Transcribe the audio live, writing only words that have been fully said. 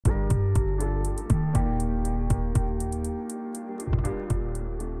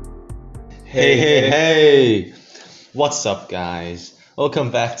Hey! What's up, guys?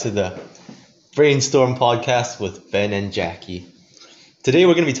 Welcome back to the Brainstorm podcast with Ben and Jacky. Today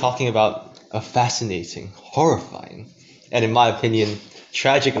we're going to be talking about a fascinating, horrifying, and in my opinion,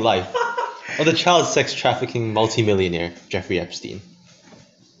 tragic life of the child sex trafficking multi-millionaire Jeffrey Epstein.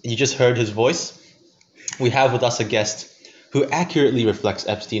 You just heard his voice. We have with us a guest who accurately reflects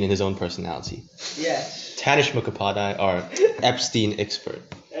Epstein in his own personality. Yes. Tanish Mukhopadhyay, our Epstein expert.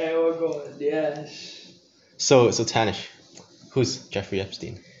 Hey, we're going. Yes. So Tanish, who's Jeffrey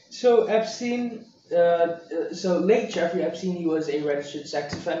Epstein? So Epstein, late Jeffrey Epstein, he was a registered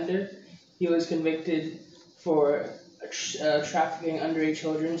sex offender. He was convicted for trafficking underage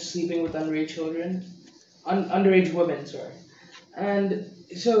children, sleeping with underage children, underage women, sorry. And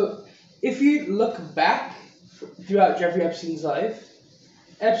so, if you look back throughout Jeffrey Epstein's life,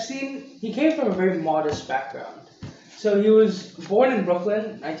 he came from a very modest background. So he was born in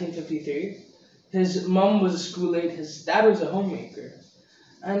Brooklyn, 1953. His mom was a school aide. His dad was a homemaker,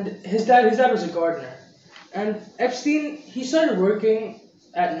 and his dad was a gardener. And Epstein, he started working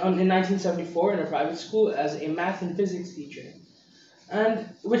in 1974 in a private school as a math and physics teacher, and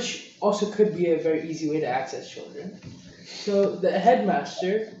which also could be a very easy way to access children. So the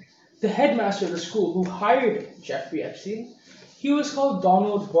headmaster of the school who hired Jeffrey Epstein, he was called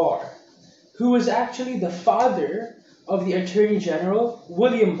Donald Barr, who was actually the father of the Attorney General,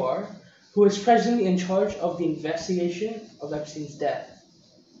 William Barr, who was presently in charge of the investigation of Epstein's death.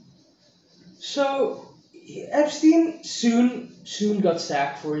 So, Epstein soon got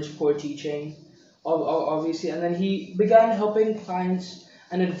sacked for his poor teaching, obviously, and then he began helping clients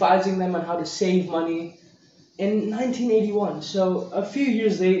and advising them on how to save money in 1981. So, a few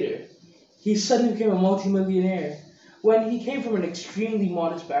years later, he suddenly became a multi-millionaire when he came from an extremely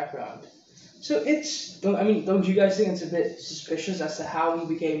modest background. So don't you guys think it's a bit suspicious as to how he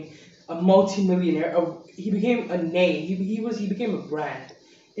became a multi-millionaire? He became a name. He became a brand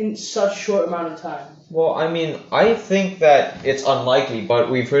in such short amount of time. Well, I think that it's unlikely, but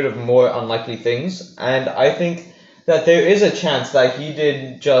we've heard of more unlikely things, and I think that there is a chance that he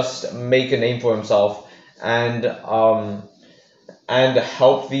did just make a name for himself and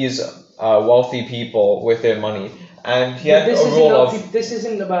help these wealthy people with their money. And he had a role of... This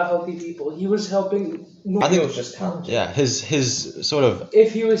isn't about healthy people. He was helping... I think it was just talented. Yeah, his sort of...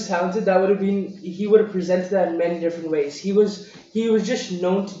 If he was talented, he would have presented that in many different ways. He was just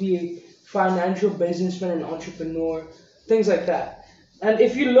known to be a financial businessman and entrepreneur, things like that. And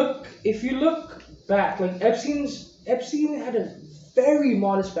if you look back, like Epstein had a very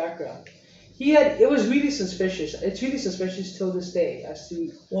modest background. It was really suspicious. It's really suspicious till this day as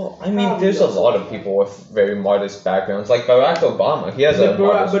to... Well, there's a lot of people with very modest backgrounds, like Barack Obama. He has But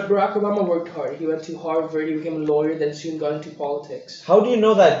Barack Obama worked hard. He went to Harvard, he became a lawyer, then soon got into politics. How do you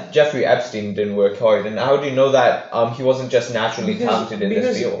know that Jeffrey Epstein didn't work hard, and how do you know that he wasn't just naturally talented in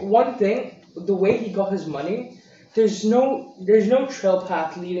this field? Because one thing, the way he got his money, there's no trail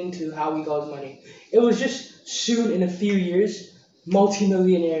path leading to how he got his money. It was just soon, in a few years,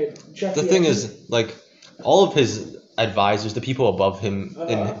 multi-millionaire Jeffrey. The thing is, like, all of his advisors, the people above him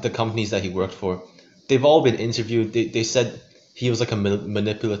in the companies that he worked for, they've all been interviewed. They said he was like a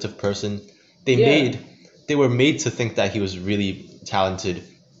manipulative person. They were made to think that he was really talented.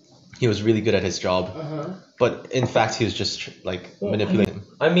 He was really good at his job. But in fact, he was just manipulating.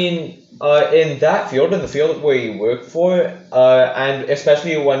 In that field, in the field where you work for, and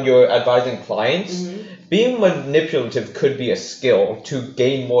especially when you're advising clients, being manipulative could be a skill to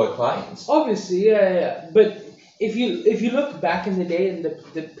gain more clients. Obviously, yeah. But if you look back in the day and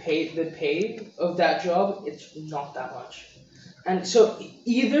the pay of that job, it's not that much. And so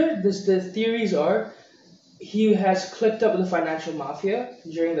either the theories are he has clicked up with the financial mafia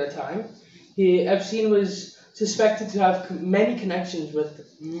during that time. Epstein was suspected to have many connections with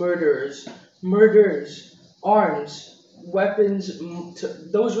murders, arms, weapons.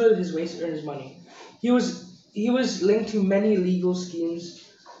 Those were his ways to earn his money. He was linked to many legal schemes,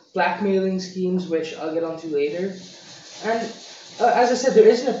 blackmailing schemes, which I'll get onto later. And as I said, there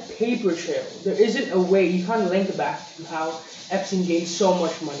isn't a paper trail. There isn't a way. You can't link it back to how Epstein gained so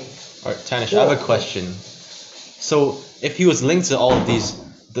much money. Alright, Tanish, I have a question. So, if he was linked to all of these,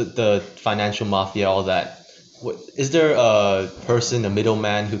 the financial mafia, all that, is there a person, a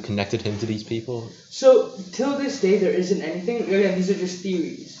middleman who connected him to these people? So, till this day, there isn't anything. Again, these are just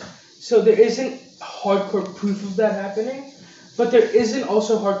theories. So, there isn't hardcore proof of that happening, but there isn't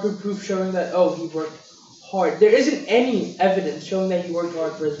also hardcore proof showing that, he worked hard. There isn't any evidence showing that he worked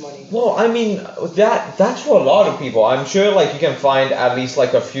hard for his money. Well, that's for a lot of people. I'm sure, you can find at least,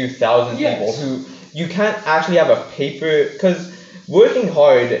 a few thousand people who you can't actually have a paper, because working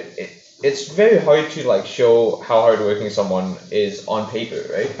hard, it's very hard to like show how hardworking someone is on paper,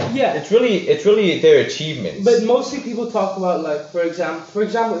 right? Yeah. It's really their achievements. But mostly people talk about, like, for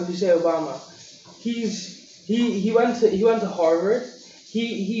example, if you say Obama, he went to Harvard.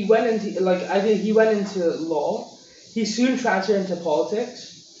 He went into, like, I think he went into law. He soon transferred into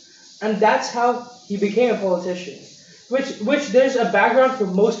politics, and that's how he became a politician. Which there's a background for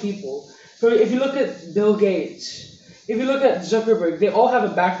most people. If you look at Bill Gates, if you look at Zuckerberg, they all have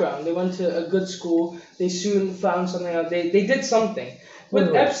a background. They went to a good school. They soon found something out. They did something.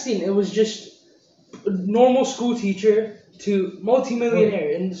 With Epstein, it was just a normal school teacher to multi-millionaire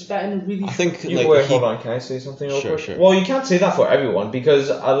in the span of really. I think Hold on, can I say something real quick? Sure. Well, you can't say that for everyone because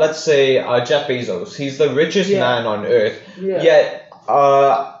let's say Jeff Bezos, he's the richest man on earth. Yeah. Yet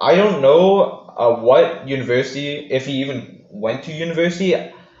I don't know what university, if he even went to university.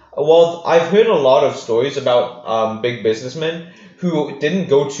 Well, I've heard a lot of stories about big businessmen who didn't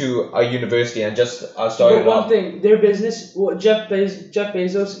go to a university and just started But one off. thing, their business. Well, Jeff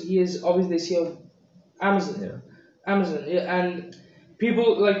Bezos, he is obviously the CEO of Amazon. Yeah. Amazon, yeah, and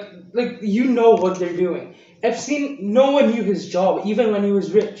people like you know what they're doing. Epstein, no one knew his job, even when he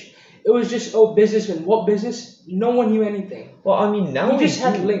was rich. It was just, oh, businessman. What business? No one knew anything. Well, I mean, now He just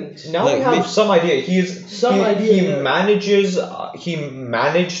had links. Now Like, we have some idea. He yeah. manages. He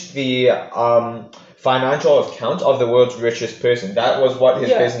managed the financial account of the world's richest person. That was what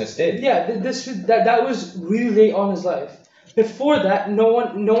his business did. Yeah, that was really late on his life. Before that, no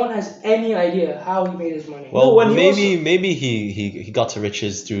one has any idea how he made his money. Well, when he maybe he got to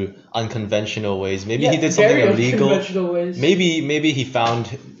riches through unconventional ways. Maybe Yeah, he did something very illegal. unconventional ways. Maybe he found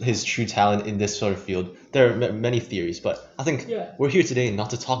his true talent in this sort of field. There are many theories, but I think we're here today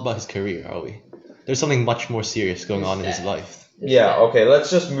not to talk about his career, are we? There's something much more serious going on in his life. Yeah. Okay. Let's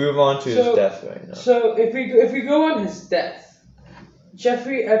just move on to his death right now. So if we go on his death,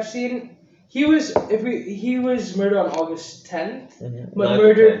 Jeffrey Epstein. He was murdered on August 10th, but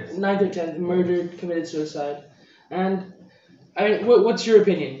 9th or 10th, murdered, committed suicide. And I mean, what's your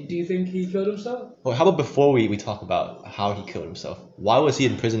opinion? Do you think he killed himself? Well, how about before we talk about how he killed himself? Why was he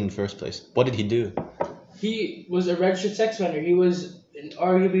in prison in the first place? What did he do? He was a registered sex offender. He was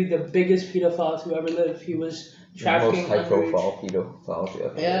arguably the biggest pedophile to ever live. He was trafficking most high-profile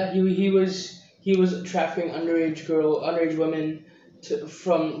pedophile. Yeah, he was trafficking underage women.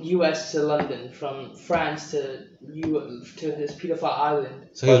 From U.S. to London, from France to his pedophile island.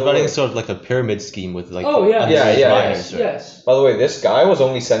 So he was running sort of like a pyramid scheme with like minors, right? Yes. By the way, this guy was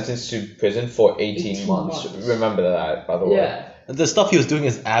only sentenced to prison for 18 months. Remember that, by the way. Yeah. The stuff he was doing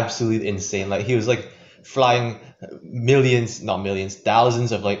is absolutely insane. Like he was like flying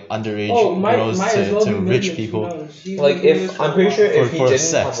thousands of like underage girls to rich people. Like I'm pretty sure if he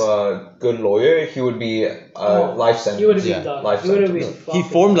didn't have a good lawyer, he would be life sentence. He would have been done. Life sentence. He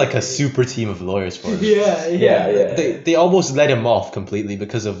formed like a super team of lawyers for him. Yeah. They almost let him off completely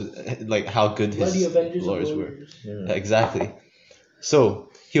because of like how good his lawyers were. Yeah. Exactly. So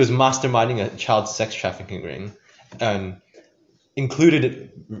he was masterminding a child sex trafficking ring, and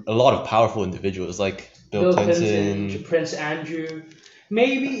included a lot of powerful individuals like Bill Clinton, Prince Andrew,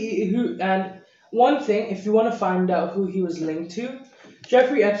 and one thing, if you want to find out who he was linked to,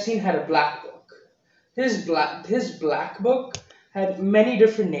 Jeffrey Epstein had a black book. His black book had many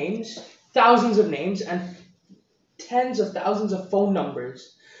different names, thousands of names, and tens of thousands of phone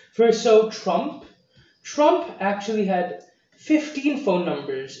numbers. Trump actually had 15 phone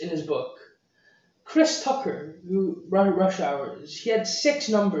numbers in his book. Chris Tucker, who ran Rush Hours, he had 6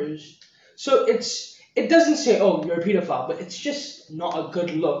 numbers. So it doesn't say, oh, you're a pedophile, but it's just not a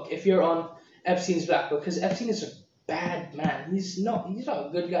good look if you're on Epstein's black book, because Epstein is a bad man. He's not a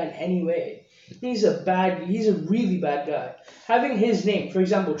good guy in any way. He's a really bad guy. Having his name, for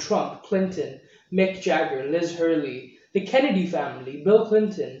example, Trump, Clinton, Mick Jagger, Liz Hurley, the Kennedy family, Bill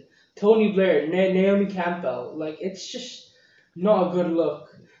Clinton, Tony Blair, Naomi Campbell, like, it's just not a good look.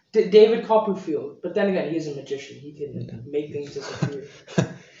 David Copperfield, but then again, he's a magician. He can make things disappear.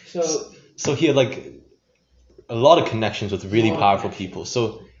 So he had like a lot of connections with really powerful people.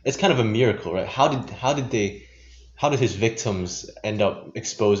 So it's kind of a miracle, right? How did his victims end up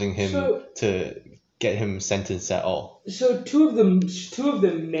exposing him to get him sentenced at all? So two of the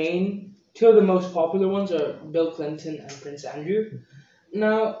most popular ones are Bill Clinton and Prince Andrew.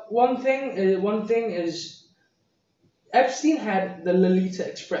 Now, one thing is Epstein had the Lolita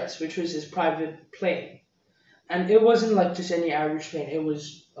Express, which was his private plane, and it wasn't like just any average plane. It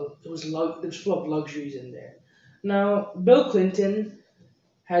was full of luxuries in there. Now,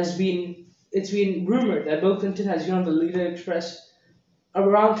 it's been rumored that Bill Clinton has been on the Lolita Express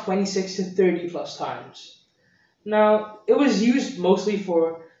around 26 to 30 plus times. Now, it was used mostly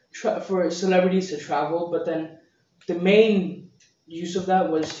for for celebrities to travel, but then the main use of that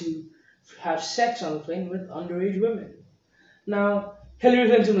was to have sex on the plane with underage women. Now, Hillary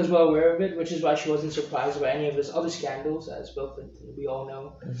Clinton was well aware of it, which is why she wasn't surprised by any of his other scandals, as Bill Clinton, we all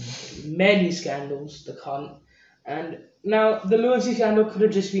know. Many scandals, the cunt. And now, the Lewinsky scandal could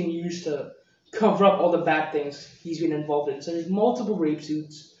have just been used to cover up all the bad things he's been involved in, such as multiple rape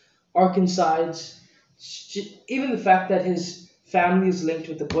suits, Arkancides, even the fact that his family is linked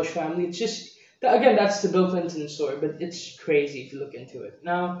with the Bush family. It's just, again, that's the Bill Clinton story, but it's crazy if you look into it.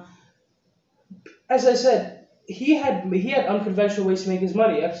 Now, as I said, he had unconventional ways to make his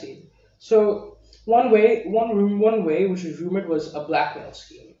money, Epstein. So one way, which was rumored, was a blackmail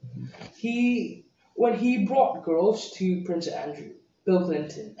scheme. When he brought girls to Prince Andrew, Bill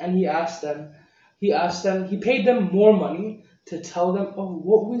Clinton, and he paid them more money to tell them, oh,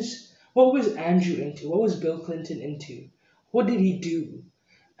 what was Andrew into? What was Bill Clinton into? What did he do?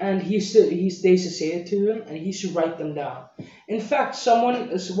 And they used to say it to him, and he used to write them down. In fact,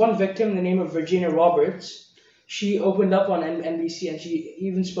 one victim, in the name of Virginia Roberts, she opened up on NBC, and she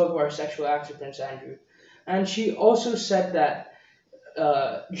even spoke about her sexual acts with Prince Andrew. And she also said that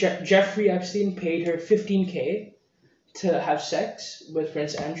Jeffrey Epstein paid her $15K to have sex with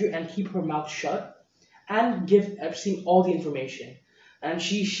Prince Andrew and keep her mouth shut and give Epstein all the information. And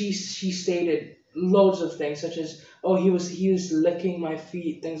she stated loads of things, such as, oh, he was licking my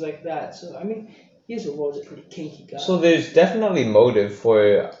feet, things like that. So I mean, he was a pretty kinky guy. So there's definitely motive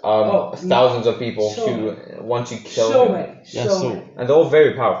for thousands of people to want to kill him. Many. And they're all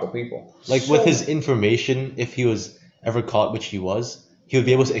very powerful people. Like with his information, if he was ever caught, which he was, he would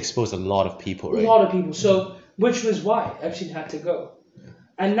be able to expose a lot of people, right? A lot of people. So, which was why Epstein had to go.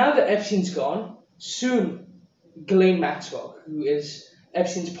 And now that Epstein's gone, soon Ghislaine Maxwell, who is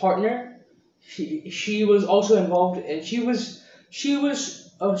Epstein's partner, she was also involved, and she was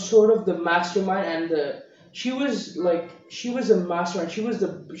a sort of the mastermind, and she was a mastermind. She was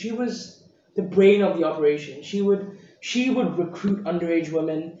the brain of the operation. She would recruit underage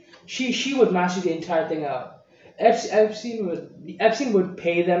women. She would master the entire thing out. Epstein would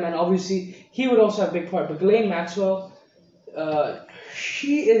pay them, and obviously he would also have a big part. But Ghislaine Maxwell,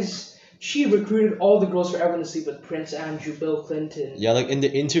 she recruited all the girls for everyone to sleep with Prince Andrew, Bill Clinton. Yeah, like in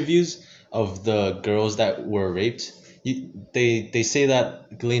the interviews of the girls that were raped, they say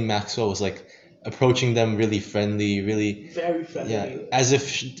that Ghislaine Maxwell was like approaching them really friendly, really very friendly. Yeah, as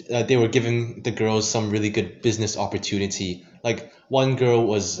if they were giving the girls some really good business opportunity. Like one girl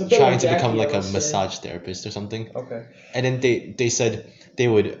was trying to become like a massage therapist or something. Okay. And then they said they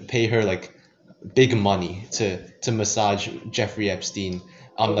would pay her like big money to massage Jeffrey Epstein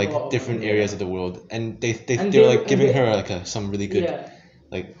on like different areas of the world, and they were like giving her like some really good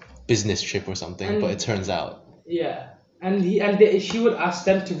like business trip or something, but it turns out she would ask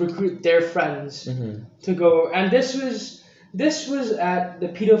them to recruit their friends to go, and this was at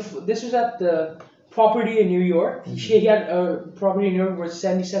the property in New York. He had a property in New York worth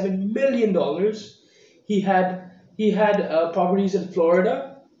 $77 million. He had properties in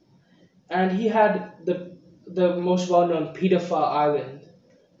Florida, and he had the most well-known pedophile island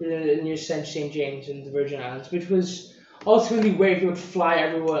near St. James in the Virgin Islands, which was ultimately where he would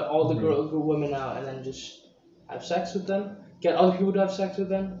fly all the good women out, and then just have sex with them, get other people to have sex with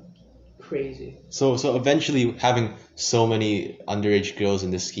them. Crazy. So eventually, having so many underage girls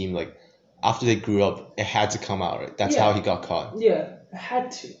in this scheme, like after they grew up, it had to come out, right? That's how he got caught. Yeah, it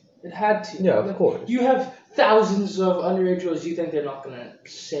had to. Yeah, of course. You have thousands of underage girls. You think they're not gonna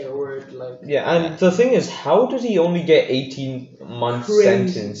say a word like? Yeah, and the thing is, how did he only get 18 months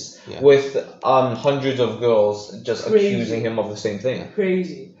sentence with hundreds of girls just accusing him of the same thing?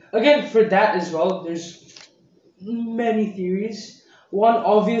 Crazy. Again, for that as well, there's many theories.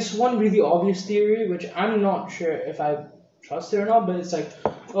 One really obvious theory, which I'm not sure if I trust it or not, but it's like,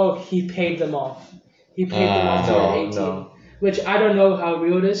 oh, he paid them off. He paid them off at 18. No. Which I don't know how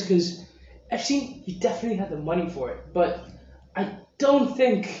real it is, because Epstein, he definitely had the money for it, but I don't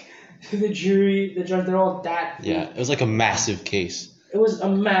think the jury, the judge, they're all that. Yeah, it was like a massive case. It was a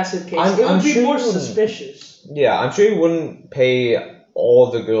massive case. It would be more suspicious. Yeah, I'm sure he wouldn't pay all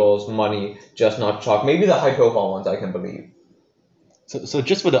the girls money, just not chalk. Maybe the high-profile ones, I can believe. So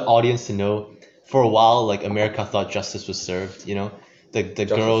just for the audience to know, for a while, like America thought justice was served. You know, the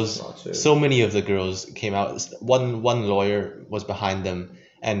girls, so many of the girls came out. One lawyer was behind them,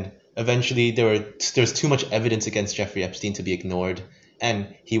 and eventually there's too much evidence against Jeffrey Epstein to be ignored,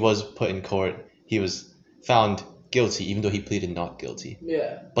 and he was put in court. He was found guilty, even though he pleaded not guilty.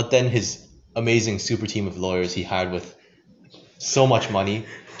 Yeah. But then his amazing super team of lawyers he hired with so much money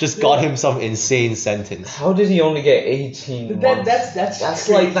just got him some insane sentence. How did he only get 18 months? That's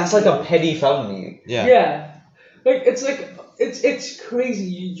That's like a petty felony. Yeah. Yeah, it's crazy.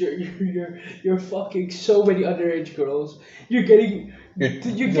 You're fucking so many underage girls. You're getting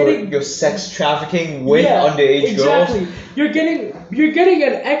You're sex trafficking with underage exactly. girls. You're getting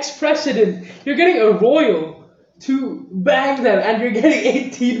an ex-president. You're getting a royal to bang them, and you're getting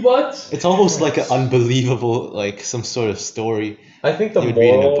 18 months. It's almost like an unbelievable, like some sort of story. I think the You would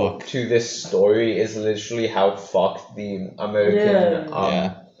read in a moral book. to this story is literally how fucked the American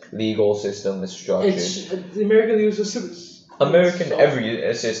Yeah. legal system is structured. It's the American legal system. American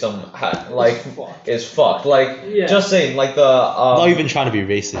every system is fucked. Like Yeah. just saying, like the Not even trying to be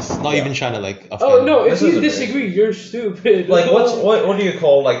racist. Not even trying to like offend. Oh no! If This is you a disagree, you're stupid. like what do you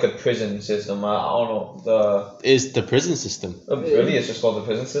call like the prison system? I don't know Is the prison system. really it's just called the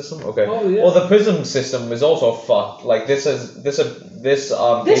prison system. Okay. Oh, yeah. Well, the prison system is also fucked. Like this This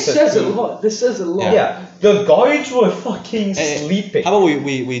case says has a lot. This says a lot. Yeah, the guards were fucking sleeping. How about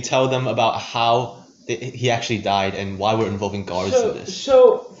we tell them about how he actually died and why we're involving guards in this? So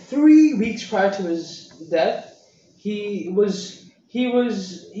 3 weeks prior to his death, he was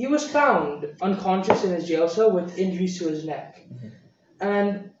found unconscious in his jail cell with injuries to his neck,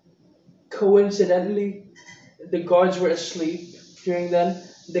 and coincidentally, the guards were asleep during then.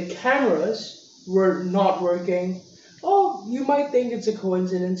 The cameras were not working. Oh, you might think it's a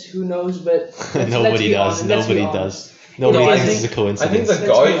coincidence. Who knows? But Nobody does. Nobody does. Nobody I thinks think- it's a coincidence. I think the Let's be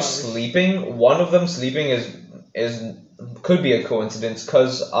guards honest. sleeping, one of them sleeping is could be a coincidence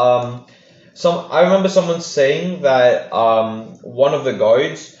because I remember someone saying that one of the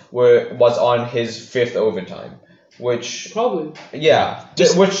guards was on his 5th overtime, which Probably.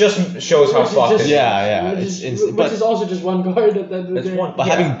 which just shows how Which is fucked just- it is. Yeah, Which, it's is, ins- which but- is also just one guard at the end of the It's day. one- But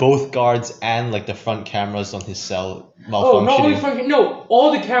Yeah. having both guards and like the front cameras on his cell Oh, not only malfunctioning. functioning. No,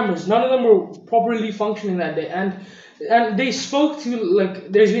 all the cameras. None of them were properly functioning that day, and they spoke to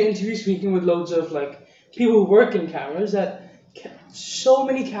like. There's been interviews speaking with loads of like people who work in cameras that so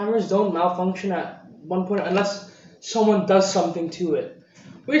many cameras don't malfunction at one point unless someone does something to it,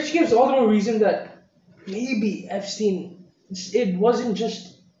 which gives all the more reason that maybe Epstein. It wasn't just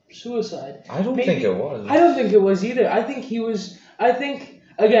suicide. I don't Maybe- think it was. I don't think it was either. I think he was. I think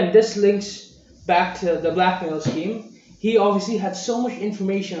again, this links back to the blackmail scheme. He obviously had so much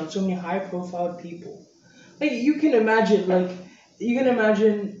information on so many high-profile people. Like you can imagine,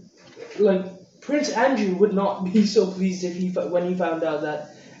 like Prince Andrew would not be so pleased if when he found out that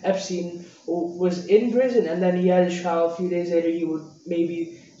Epstein was in prison and then he had his trial. A few days later, he would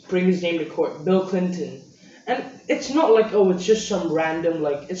maybe bring his name to court. Bill Clinton. And it's not like, oh, it's just some random,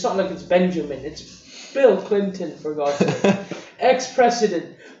 like, it's not like it's Benjamin. It's Bill Clinton, for God's sake.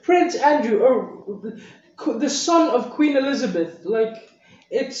 Ex-president. Prince Andrew, or the son of Queen Elizabeth. Like,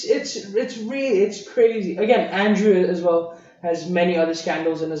 it's crazy. Again, Andrew as well has many other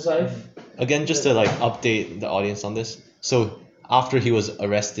scandals in his life. Again, just to like update the audience on this. So after he was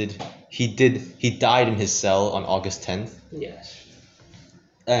arrested, he died in his cell on August 10th. Yes.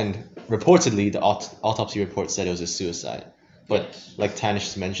 And reportedly, the autopsy report said it was a suicide. But Yes. like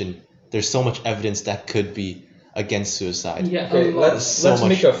Tanish mentioned, there's so much evidence that could be against suicide. Yeah. Okay, a lot. let's So much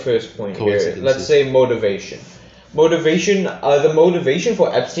make a first point here. coincidences. Let's say motivation. The motivation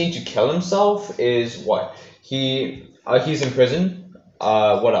for Epstein to kill himself is what? He's in prison.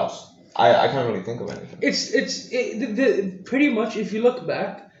 What else? I can't really think of anything. Pretty much if you look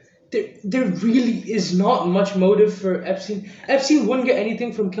back, there really is not much motive for Epstein. Epstein wouldn't get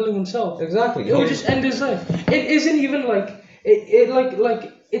anything from killing himself. Exactly. It would just end his life. It isn't even like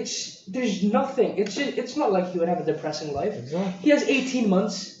there's nothing. It's not like he would have a depressing life. Exactly. He has 18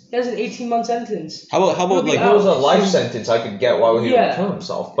 months. He has an 18-month sentence. How about He'll be like If it was a out. life sentence, I could get why he would Yeah. kill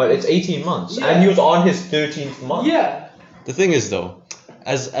himself. But it's 18 months, Yeah. and he was on his 13th month. Yeah. the thing is though,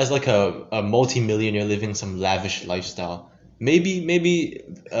 as like a multi-millionaire living some lavish lifestyle, maybe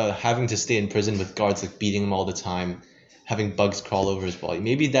having to stay in prison with guards like beating him all the time, having bugs crawl over his body,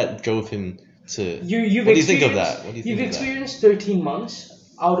 maybe that drove him to. You've What do you think of experienced- that? What do you You've think of that? experienced 13 months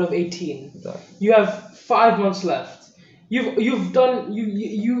out of 18. Exactly. You have 5 months left. You've done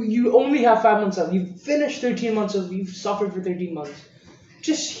you only have 5 months left. You've finished 13 months of you've suffered for 13 months.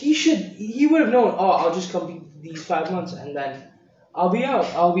 He would have known, oh, I'll just complete these 5 months and then I'll be out.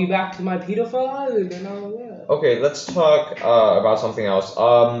 I'll be back to my pedophile island and Okay, let's talk about something else.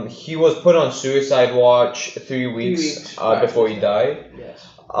 He was put on suicide watch 3 weeks, weeks prior before to he that. died. Yes.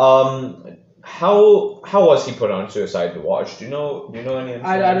 How was he put on suicide watch? Do you know any information?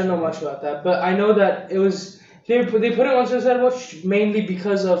 I don't know much about that, but I know that it was they put him on suicide watch mainly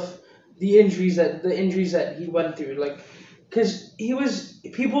because of the injuries that he went through. Like because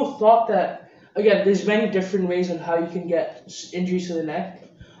people thought that, again, there's many different ways on how you can get injuries to the neck.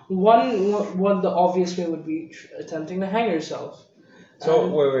 One the obvious way would be attempting to hang yourself. So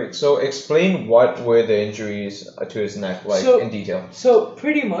wait. So explain what were the injuries to his neck like in detail. So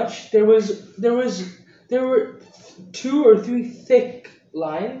pretty much there were 2 or 3 thin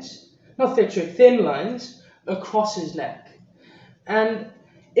lines across his neck, and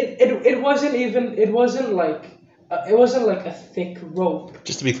it wasn't like a thick rope.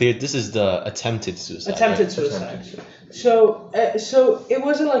 Just to be clear, this is the attempted suicide. Attempted right? suicide. So it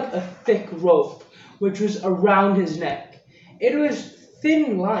wasn't like a thick rope which was around his neck. It was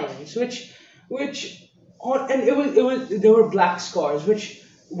thin lines, there were black scars which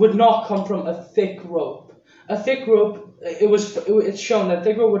would not come from a thick rope. A thick rope, it's shown that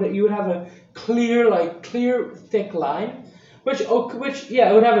thick rope you would have a clear thick line, which it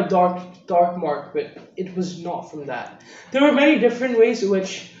would have a dark mark, but it was not from that. There were many different ways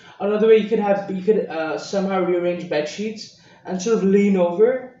which another way you could somehow rearrange bed sheets and sort of lean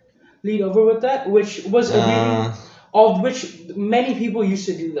over with that, which was of which many people used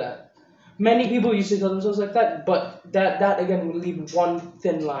to do that. Many people used to kill themselves like that, but that again would leave one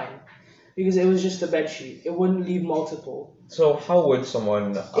thin line because it was just a bed sheet. It wouldn't leave multiple. So how would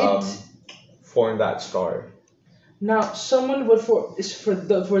someone form that scar? Now, someone would for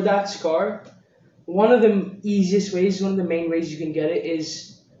that scar. One of the easiest ways, one of the main ways you can get it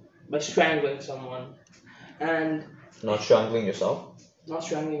is by strangling someone, and not strangling yourself. Not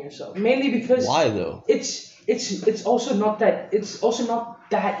strangling yourself. Mainly because why though? It's also not that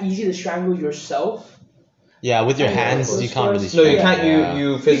easy to strangle yourself. Yeah, with your hands you can't really. No, you can't.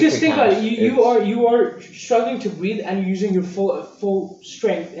 You physically because think can't. about it, you are struggling to breathe and you're using your full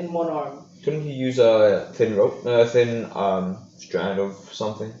strength in one arm. Couldn't he use a thin rope, a thin strand of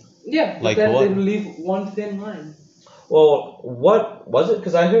something? Yeah, but like then what? they would leave one thin line. Well, what was it?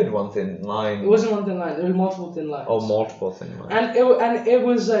 Because I heard one thin line. It wasn't one thin line. There were multiple thin lines. Oh, multiple thin lines. And it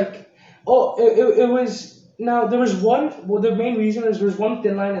was like, it was. Now there was one. Well, the main reason is there was one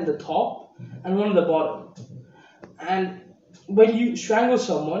thin line at the top and one at the bottom. And when you strangle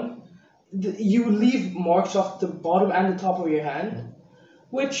someone, you leave marks off the bottom and the top of your hand,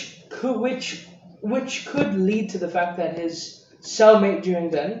 which could lead to the fact that his cellmate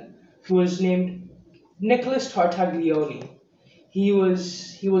during then, who was named Nicholas Tartaglione, he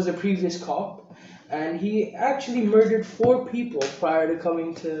was a previous cop, and he actually murdered 4 people prior to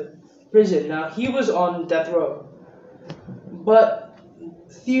coming to prison. Now he was on death row, but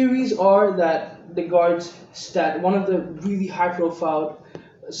theories are that the guards one of the really high-profile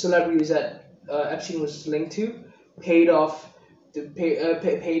celebrities that Epstein was linked to paid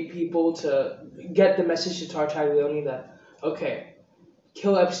people to get the message to Tartaglione that, okay,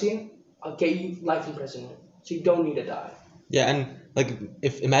 kill Epstein, I'll get you life imprisonment, so you don't need to die. Yeah, and like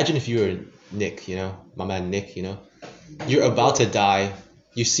imagine if you were Nick, my man Nick, you're about to die.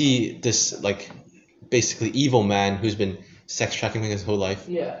 You see this like basically evil man who's been sex trafficking his whole life.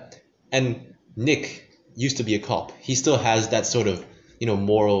 Yeah. And Nick used to be a cop. He still has that sort of,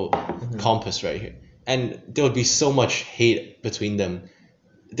 moral compass right here. And there would be so much hate between them.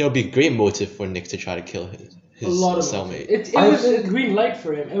 There would be great motive for Nick to try to kill his cellmate. It was a green light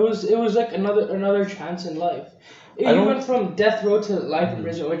for him. It was like another chance in life. He went from death row to life in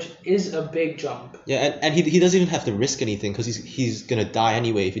prison, which is a big jump. Yeah, and he doesn't even have to risk anything because he's gonna die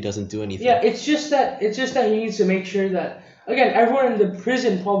anyway if he doesn't do anything. Yeah, it's just that he needs to make sure that, again, everyone in the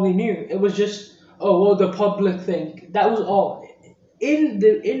prison probably knew. It was just, the public thing. That was all. In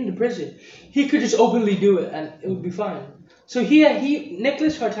the prison, he could just openly do it and it would be fine. So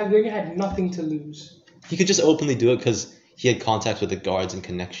Nicholas Tartaglione had nothing to lose. He could just openly do it because he had contact with the guards and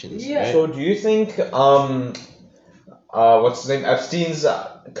connections. Yeah. Right? So do you think what's his name? Epstein's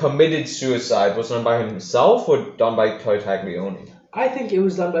committed suicide was done by himself or done by Tartaglione? I think it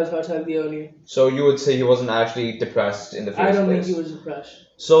was done by Tartaglione. So you would say he wasn't actually depressed in the first place? I don't think he was depressed.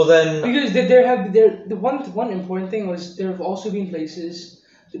 So then, because the one important thing was there have also been places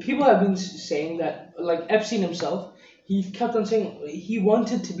that people have been saying that, like Epstein himself, he kept on saying he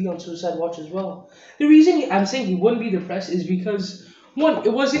wanted to be on suicide watch as well. The reason I'm saying he wouldn't be depressed is because, one,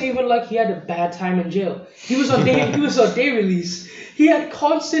 it wasn't even like he had a bad time in jail. He was on day release. He had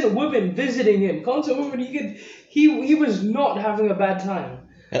constant women visiting him. He was not having a bad time.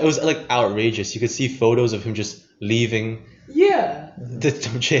 It was like outrageous. You could see photos of him just leaving. Yeah. The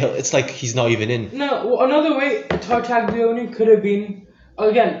jail. It's like he's not even in. No, another way Tartaglione could have been,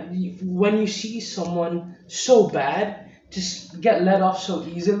 again, when you see someone so bad just get let off so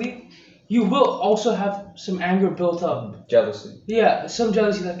easily, you will also have some anger built up. Jealousy. Yeah, some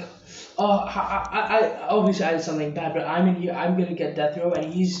jealousy, like, oh, I obviously I did something bad, but I'm in here, I'm gonna get death row,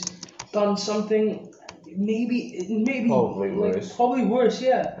 and he's done something maybe Probably like, worse. probably worse,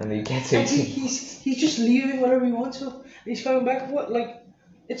 yeah. And he gets And 18. he's just leaving whenever he wants to, and he's coming back. What, like,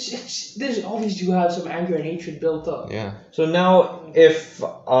 it's there's obviously you have some anger and hatred built up. Yeah. So now, if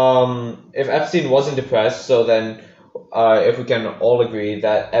Epstein wasn't depressed, so then if we can all agree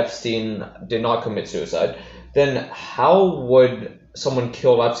that Epstein did not commit suicide, then how would someone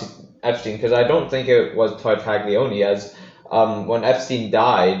kill Epstein? Because I don't think it was Tartaglione, as when Epstein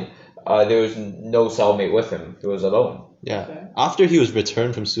died, there was no cellmate with him. He was alone. Yeah. Okay. After he was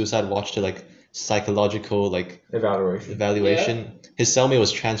returned from suicide watch to like psychological like Evaluation. his cellmate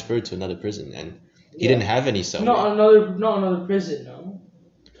was transferred to another prison, and he Yeah. didn't have any cellmate. Not another prison, no.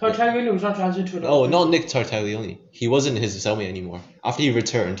 Tartaglione was not transferred to another Oh, prison. not Nick Tartaglione. He wasn't his cellmate anymore. After he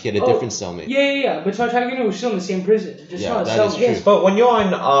returned, he had a different cellmate. Yeah. But Tartaglione was still in the same prison, just Yeah, not a that is cellmate. true. Yes, but when you're on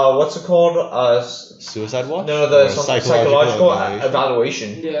what's it called? Suicide watch? No, the Or psychological evaluation? evaluation.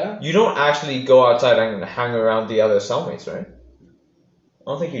 Yeah. You don't actually go outside and hang around the other cellmates, right? I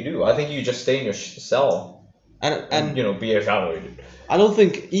don't think you do. I think you just stay in your cell And you know, be evaluated. I don't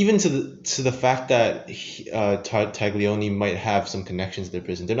think even to the fact that Tartaglione might have some connections to the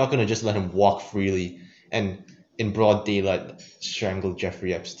prison, they're not gonna just let him walk freely and in broad daylight strangle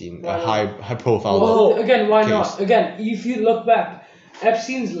Jeffrey Epstein, Why a not? high profile. Well, again, why case. not? Again, if you look back,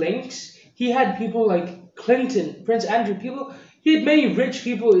 Epstein's links, he had people like Clinton, Prince Andrew, people. He had many rich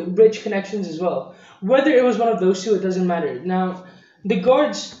people, rich connections as well. Whether it was one of those two, it doesn't matter. Now, the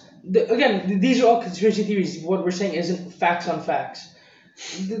guards. Again, these are all conspiracy theories. What we're saying isn't facts on facts.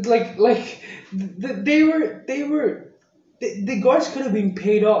 The guards could have been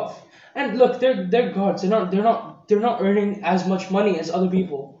paid off. And look, they're guards. They're not earning as much money as other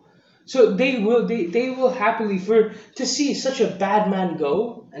people. So they will happily, to see such a bad man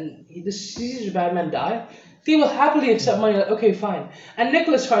go and to see such a bad man die, they will happily accept money. Like, okay, fine. And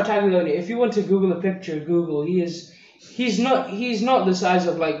Nicholas Tartaglione, if you want to Google a picture, Google. He's not the size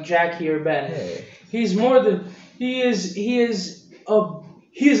of like Jacky or Ben. Hey. He's more than he is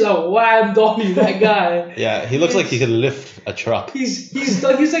a wham doggy, that guy. Yeah, he looks like he could lift a truck. He's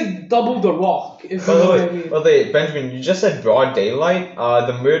like double the Rock, if you By know the what I way, mean. Benjamin, you just said broad daylight.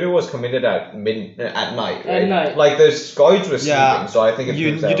 The murder was committed at night, right? At night. Like the guards were sleeping, Yeah, so I think it you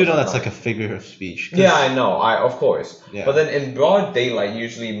proves that do it know was that's at like a night. figure of speech. 'cause- Yeah, I know. Of course. Yeah. But then in broad daylight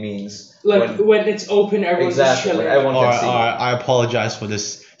usually means Like when it's open, everyone's just exactly when chilling. everyone Or, can see. I apologize for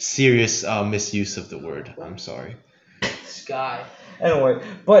this serious misuse of the word. I'm sorry. Sky. Anyway,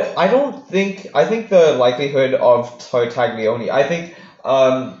 but I think the likelihood of Tartaglione, I think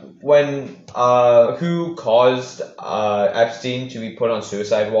when who caused Epstein to be put on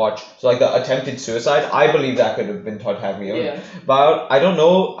suicide watch, so like the attempted suicide, I believe that could have been Tartaglione. Yeah. But I don't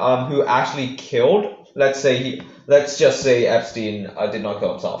know who actually killed. Let's just say Epstein did not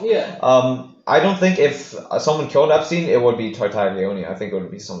kill himself. Yeah. I don't think if someone killed Epstein, it would be Tartaglione. I think it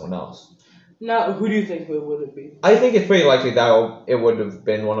would be someone else. Now, who do you think would it be? I think it's pretty likely that it would have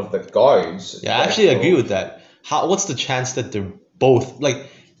been one of the guards. Yeah, I actually agree with that. What's the chance that they're both like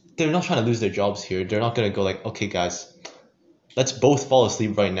they're not trying to lose their jobs here. They're not gonna go like, okay guys, let's both fall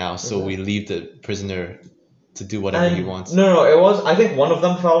asleep right now so we leave the prisoner to do whatever he wants. No, it was. I think one of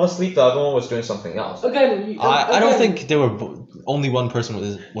them fell asleep. The other one was doing something else. Again, I don't think there were only one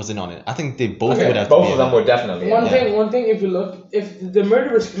person was in on it. I think they both would have. Both to be of them in. were definitely. One in. thing. If you look, if the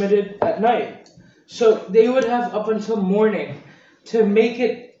murder was committed at night, so they would have up until morning to make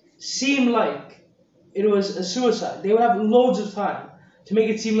it seem like it was a suicide. They would have loads of time to make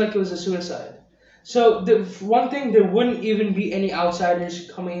it seem like it was a suicide. So one thing, there wouldn't even be any outsiders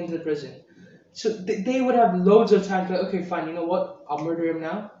coming into the prison. So they would have loads of time to like, okay, fine, you know what? I'll murder him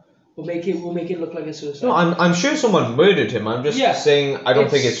now. We'll make it look like a suicide. No, I'm sure someone murdered him. I'm just saying I don't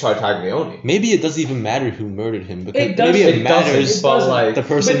think it's Tartaglione. Maybe it doesn't even matter who murdered him because It does- maybe it it doesn't, matters but, like- the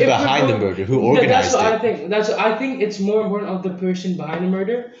person But if behind we're the going- murder who organized that's what it. I think. I think it's more important of the person behind the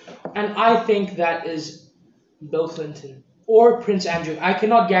murder, and I think that is Bill Clinton or Prince Andrew. I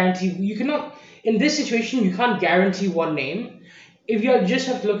cannot guarantee. You cannot in this situation. You can't guarantee one name. If you just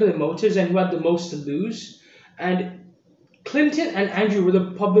have to look at the motives and who had the most to lose, and Clinton and Andrew were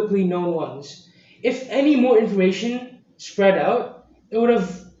the publicly known ones. If any more information spread out, it would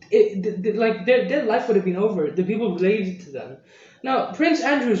have like their life would have been over. The people related to them. Now Prince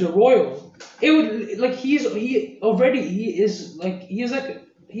Andrew is a royal. It would like he is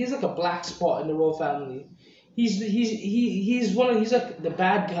like a black spot in the royal family. He's like the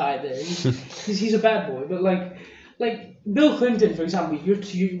bad guy there. He's a bad boy, but like Bill Clinton, for example.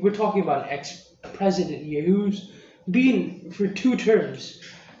 We're talking about an ex-president here who's been for 2 terms,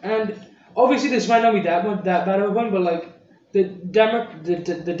 and obviously this might not be that bad of a point, but like the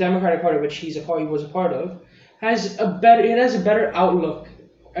Democratic Party, which he was a part of, has a better outlook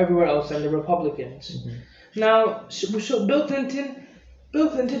everywhere else than the Republicans. Mm-hmm. Now, so Bill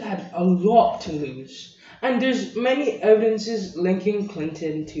Clinton had a lot to lose, and there's many evidences linking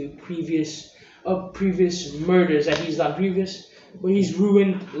Clinton to previous murders that he's done where he's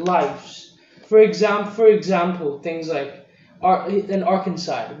ruined lives. For example, things like in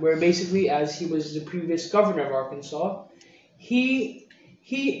Arkansas, where basically, as he was the previous governor of Arkansas, he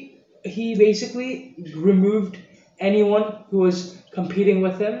basically removed anyone who was competing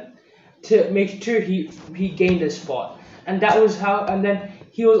with him to make sure he gained a spot. And that was how. And then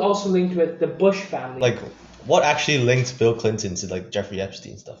he was also linked with the Bush family. Like, what actually linked Bill Clinton to like Jeffrey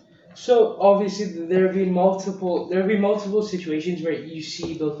Epstein stuff? So obviously there have been multiple situations where you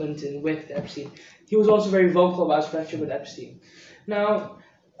see Bill Clinton with Epstein. He was also very vocal about his friendship with Epstein. Now,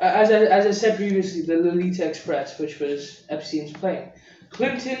 as I said previously, the Lolita Express, which was Epstein's plane,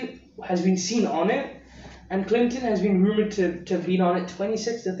 Clinton has been seen on it, and Clinton has been rumored to have been on it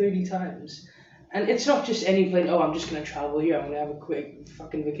 26 to 30 times. And it's not just any plane. Oh, I'm just gonna travel here. I'm gonna have a quick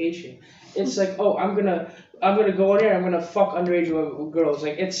fucking vacation. It's like, oh, I'm gonna go on here. I'm gonna fuck underage girls.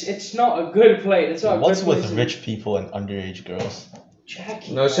 Like it's not a good plane. It's not. What's a good with rich people and underage girls?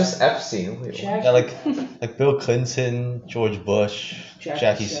 Jacky. No, it's just Epstein. Wait, Jacky. Yeah, like Bill Clinton, George Bush,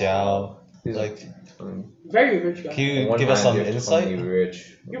 Jackie Xiao. Like, Very rich guy. can you give us some insight?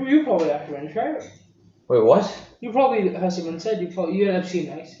 Rich. You probably have rich, right? Wait, what? You probably have some insight. You and Epstein,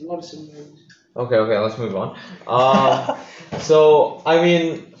 nice. A lot of similarities. Okay, let's move on. So, I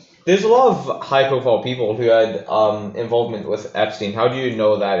mean, there's a lot of high-profile people who had involvement with Epstein. How do you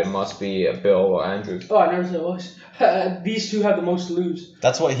know that it must be Bill or Andrew? Oh, I never said it was. These two have the most to lose.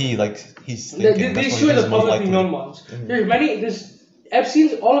 That's what he's thinking. These two are the publicly known ones.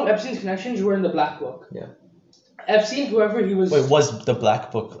 Mm-hmm. All of Epstein's connections were in the black book. Yeah. Epstein, whoever he was. Wait, was the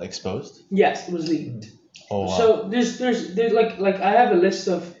black book exposed? Yes, it was leaked. Oh wow. So there's like I have a list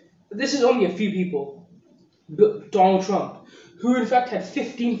of. This is only a few people. Donald Trump, who in fact had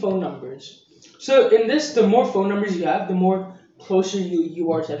 15 phone numbers. So in this, the more phone numbers you have, the more closer you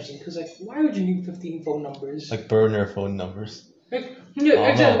are to Epstein. Because like, why would you need 15 phone numbers? Like burner phone numbers. Like, yeah,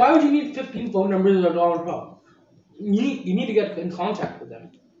 exactly. Why would you need 15 phone numbers of Donald Trump? You need to get in contact with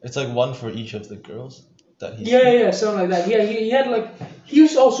them. It's like one for each of the girls that he's. Yeah, something like that. Yeah, he had like he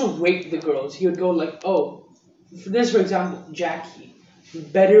used to also rape the girls. He would go like, oh, for example, Jacky.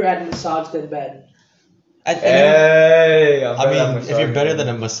 Better at massage than Ben. Hey, I mean, if you're better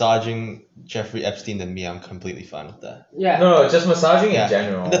than massaging Jeffrey Epstein than me, I'm completely fine with that. Yeah. No, just massaging in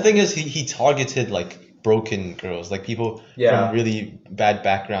general. And the thing is, he targeted like broken girls, like people from really bad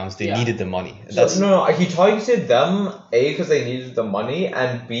backgrounds. They needed the money. He targeted them because they needed the money,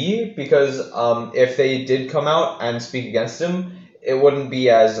 and B because if they did come out and speak against him, it wouldn't be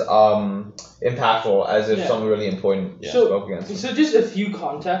as impactful as if someone really important spoke against him. So just a few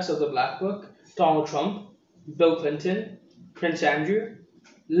contacts of the Black Book: Donald Trump, Bill Clinton, Prince Andrew,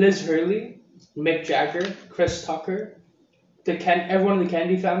 Liz Hurley, Mick Jagger, Chris Tucker, everyone in the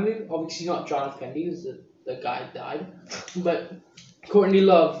Kennedy family. Obviously not John F. Kennedy, because the guy died, but Courtney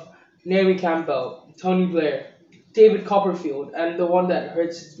Love, Naomi Campbell, Tony Blair, David Copperfield, and the one that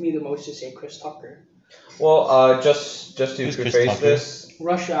hurts me the most to say, Chris Tucker. Well, just to preface this,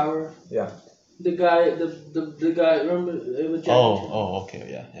 Rush Hour. Yeah. The guy, the guy. Remember it was Jacky.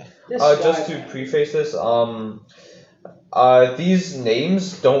 Okay, yeah. Just to preface this, these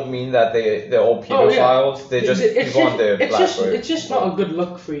names don't mean that they're all pedophiles. They're just people on the blackboard. It's just not a good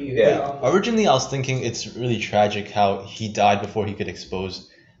look for you. Yeah. Originally, I was thinking it's really tragic how he died before he could expose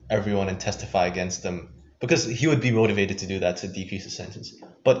everyone and testify against them, because he would be motivated to do that to decrease the sentence.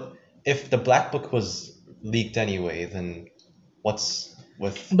 But if the black book was leaked anyway, then what's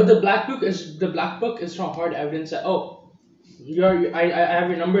with? But the black book is from hard evidence that I have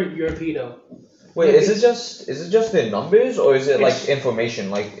your number, you're a pedo. Wait, is it just their numbers, or is it like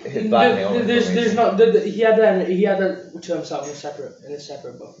information, like his blackmail? There's not he had that to himself in a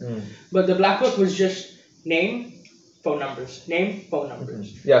separate book. But the black book was just name, phone numbers.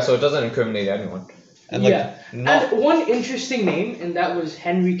 Yeah, so it doesn't incriminate anyone. And and one interesting name, and that was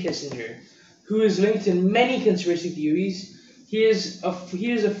Henry Kissinger, who is linked to many conspiracy theories. He is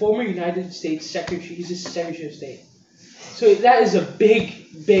a former United States secretary. He's a Secretary of State. So that is a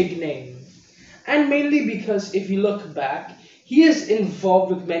big name. And mainly because if you look back, he is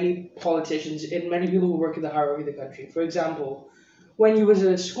involved with many politicians and many people who work in the hierarchy of the country. For example, when he was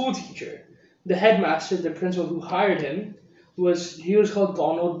a school teacher, the headmaster, the principal who hired him, was called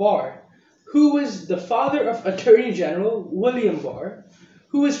Donald Barr, who was the father of Attorney General William Barr,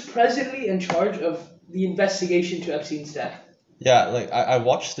 who is presently in charge of the investigation to Epstein's death. Yeah, like I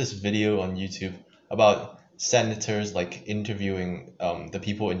watched this video on YouTube about senators like interviewing the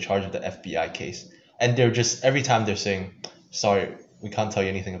people in charge of the FBI case, and they're just every time they're saying, "Sorry, we can't tell you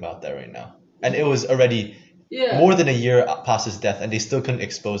anything about that right now," and it was already more than a year past his death, and they still couldn't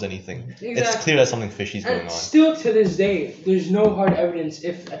expose anything. Exactly. It's clear that something fishy's going on. Still to this day, there's no hard evidence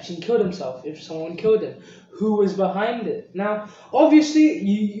if Epstein killed himself, if someone killed him, who was behind it. Now,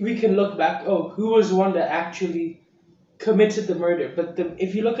 obviously, we can look back. Oh, who was the one that actually committed the murder? But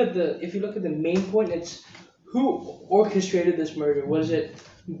if you look at the main point, it's who orchestrated this murder. Was it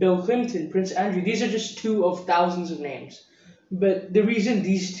Bill Clinton, Prince Andrew? These are just two of thousands of names. But the reason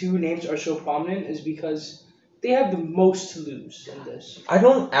these two names are so prominent is because they have the most to lose in this. I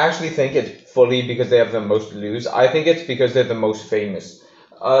don't actually think it's fully because they have the most to lose. I think it's because they're the most famous.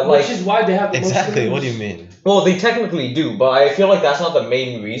 Which is why they have the most to lose. Exactly, what do you mean? Well, they technically do, but I feel like that's not the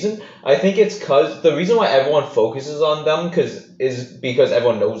main reason. I think it's because the reason why everyone focuses on them is because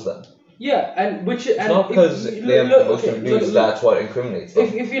everyone knows them. Yeah, and which It's not because they have the most to lose. That's what incriminates them.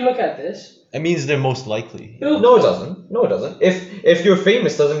 If you look at this, it means they're most likely. No, it doesn't. No, it doesn't. If you're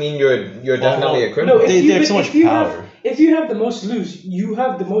famous, doesn't mean you're definitely a criminal. No, they have so much power. If you have the most to lose, you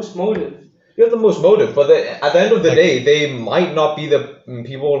have the most motive. You have the most motive, but at the end of the day, they might not be the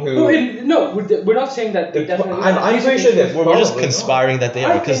people who. No, we're not saying that they definitely. I'm pretty sure that we're just conspiring that they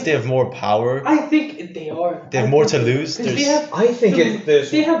are because they have more power. I think they are. They have more to lose.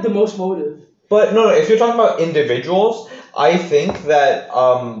 They have the most motive. But no, if you're talking about individuals, I think that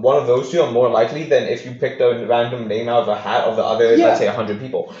one of those two are more likely than if you picked a random name out of a hat of the other, let's say 100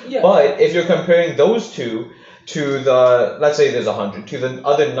 people. Yeah. But if you're comparing those two to the, let's say there's 100, to the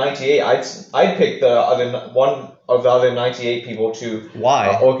other 98, I'd pick the one of the other 98 people to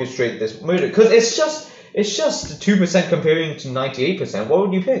orchestrate this murder. Because it's just 2% comparing to 98%. What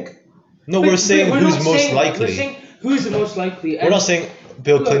would you pick? No, we're saying who's most likely. We're saying who's the most likely. We're not saying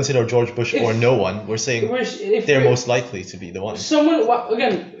Bill Clinton or George Bush or no one. We're saying they're most likely to be the one.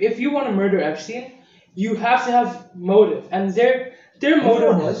 Again, if you want to murder Epstein, you have to have motive, and their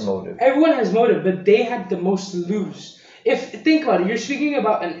motive was everyone has motive, but they had the most to lose. Think about it, you're speaking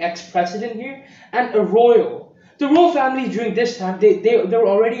about an ex-president here and a royal. The royal family during this time they were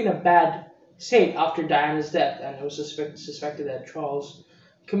already in a bad state after Diana's death, and it was suspected that Charles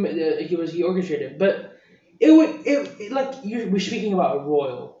he orchestrated, but. We're speaking about a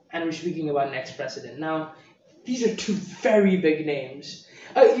royal and we're speaking about an ex-president. Now, these are two very big names.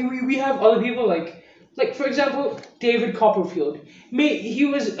 We have other people like for example, David Copperfield. He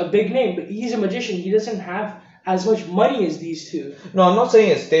was a big name, but he's a magician. He doesn't have as much money as these two. No, I'm not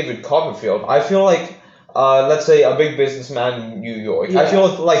saying it's David Copperfield. I feel like let's say a big businessman in New York. Yeah. I feel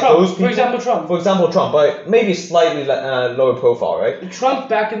like Trump, those people. For example, Trump, but maybe slightly lower profile, right? Trump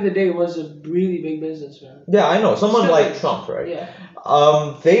back in the day was a really big businessman. Yeah, I know. Someone like Trump, right? Yeah.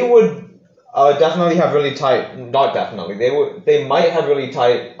 They would definitely have really tight. Not definitely. They might have really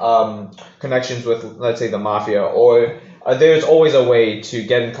tight connections with, let's say, the mafia, or there's always a way to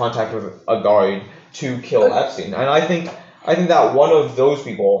get in contact with a guard to kill Epstein, and I think that one of those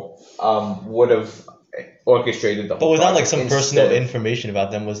people would have orchestrated the whole. But without like some personal information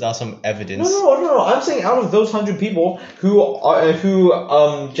about them, was that some evidence? No. I'm saying out of those 100 people who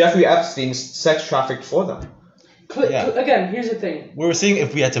Jeffrey Epstein sex trafficked for them. Again, here's the thing. We were saying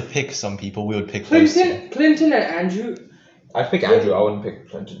if we had to pick some people, we would pick Clinton and Andrew. I'd pick Andrew. I wouldn't pick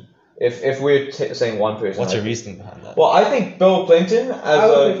Clinton. If we're saying one person. What's your reasoning behind that? Well, I think Bill Clinton I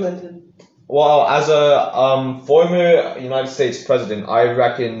would pick Clinton. Well, as a former United States president, I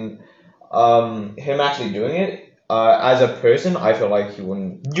reckon him actually doing it as a person, I feel like he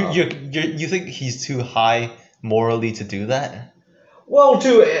wouldn't. You think he's too high morally to do that? Well,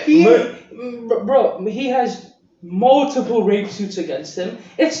 he has multiple rape suits against him.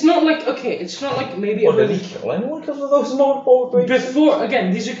 It's not like maybe. Well, did he kill anyone because of those multiple rape suits?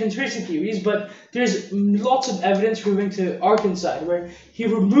 Again, these are conspiracy theories, but there's lots of evidence proving to Arkansas where he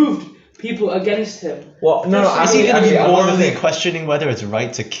removed people against him. Well, is he going to be morally questioning whether it's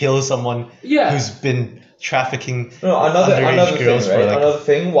right to kill someone who's been trafficking underage girls? Another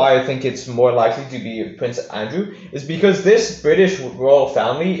thing why I think it's more likely to be Prince Andrew is because this British royal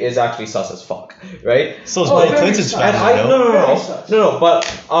family is actually sus as fuck, right? So is Bill Clinton's family. No. But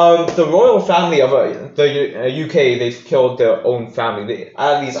the royal family of the UK, they've killed their own family.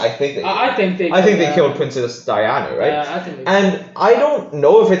 At least I think they killed Princess Diana, right? Yeah, I think and I don't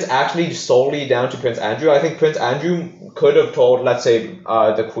know if it's actually solely down to Prince Andrew. I think Prince Andrew could have told, let's say,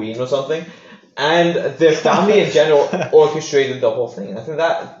 the Queen or something. and their family in general orchestrated the whole thing. I think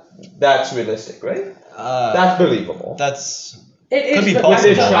that's realistic, right? That's believable. That's It could is, be but With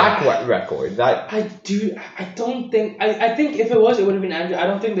possible. their track record, that I don't think. I think if it was, it would have been Andrew. I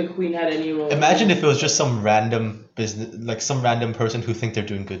don't think the Queen had any role. Imagine if it was just some random business, like some random person who think they're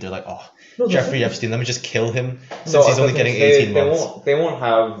doing good. They're like, oh, No, the Jeffrey thing is- Epstein, let me just kill him since No, he's the only thing getting is 18 months. They won't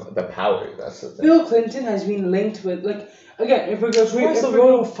have the power. That's the thing. Bill Clinton has been linked with again. If we're Where's going, the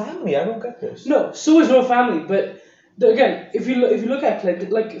royal family? I don't get this. no, so is royal family. But again, if you look at Clinton,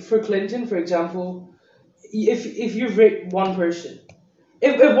 like for Clinton, for example, if you've raped one person,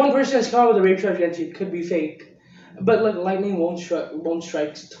 if one person has come out with a rape charge against you, it could be fake. But like lightning won't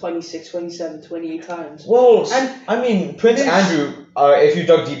strike 26, 27, 28 times. Well, And I mean, Prince Andrew. If you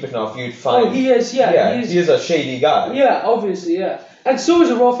dug deep enough, you'd find. oh, he is, yeah, he is a shady guy. yeah, obviously, yeah, and so is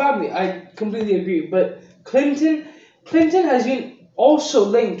the royal family. I completely agree. But Clinton has been also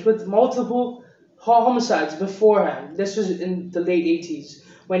linked with multiple homicides beforehand. This was in the late 80s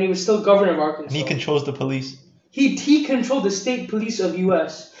when he was still governor of Arkansas. And he controls the police. He controlled the state police of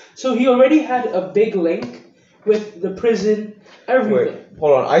U.S. So he already had a big link with the prison, everything. Wait,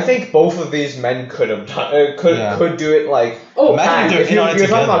 hold on. I think both of these men could have done. Could do it like. Oh, Imagine Can. if they're in on it You're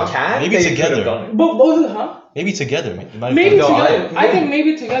talking together. about Can. Maybe they could together. have done it. both of them, huh? Maybe together. Maybe No, together. I think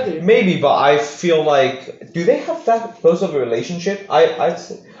maybe together. Maybe, but I feel like, do they have that close of a relationship? I'd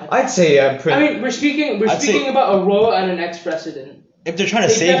say Prince. I mean, we're speaking I'd say- about a royal and an ex-president. If they're trying to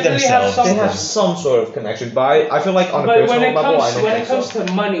They save definitely have themselves, they have some sort of connection, but I feel like on a But personal when it level, comes I don't think so.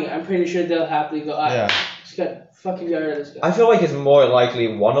 to money, I'm pretty sure they'll happily go. Yeah. Just get fucking get rid of this guy. I feel like it's more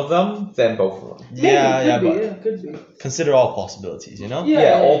likely one of them than both of them. Could be. consider all possibilities, you know?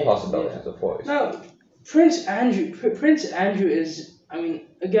 Yeah. All possibilities, of course. Now, Prince Andrew is. I mean,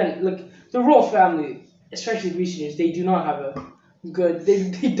 again, look, the royal family, especially recent years, they do not have a good.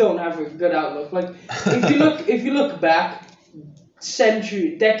 They don't have a good outlook. Like, if you look back,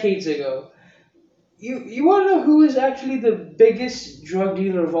 decades ago, you want to know who is actually the biggest drug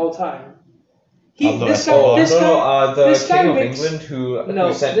dealer of all time? The King of makes- England who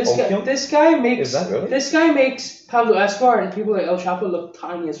No, sent this opium. guy makes. Is that really? This guy makes Pablo Escobar and people like El Chapo look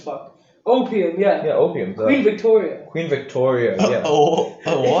tiny as fuck. Opium, yeah. Yeah, opium. Queen Victoria. Queen Victoria. Yeah.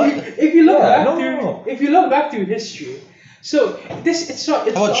 What? If you look Yeah, back no. if you look back through history, so it's not.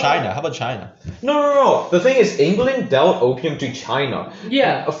 How about China? How about China? No. The thing is, England dealt opium to China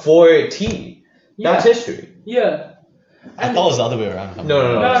Yeah, for tea. That's Yeah. history. yeah. I thought it was the other way around.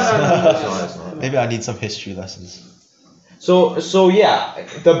 No. No. It's not. Maybe I need some history lessons. So yeah,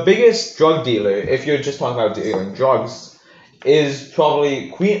 the biggest drug dealer, if you're just talking about dealing drugs, is probably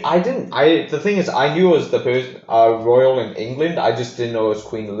Queen. The thing is, I knew it was the royal in England. I just didn't know it was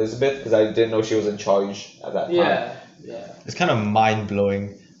Queen Elizabeth because I didn't know she was in charge at that time. Yeah. It's kind of mind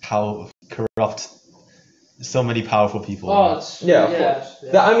blowing how corrupt so many powerful people Oh, are. it's, Yeah, of yeah, course.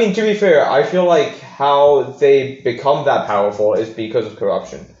 yeah. I mean, to be fair, I feel like how they become that powerful is because of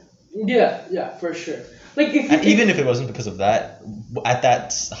corruption. Yeah, for sure. Like And even if it wasn't because of that, at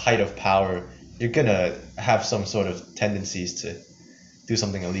that height of power, you're gonna have some sort of tendencies to do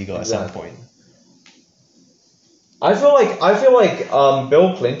something illegal at some Exactly. point. I feel like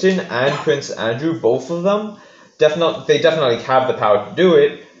Bill Clinton and Prince Andrew, both of them, definitely have the power to do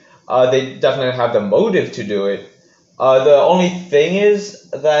it. They definitely have the motive to do it. The only thing is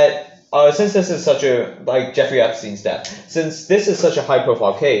that since this is such a like Jeffrey Epstein's death, since this is such a high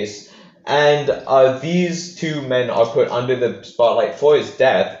profile case, and these two men are put under the spotlight for his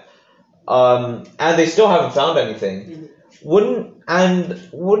death, and they still haven't found anything.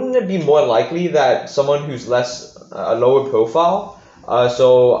 Wouldn't it be more likely that someone who's a lower profile,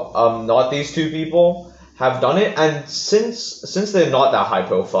 not these two people, have done it? And since they're not that high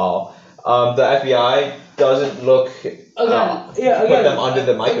profile, the FBI doesn't look put them under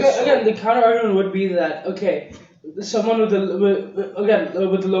the microscope. Again, the counter argument would be that someone with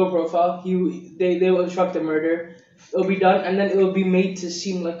the low profile, they will instruct the murder, it'll be done, and then it will be made to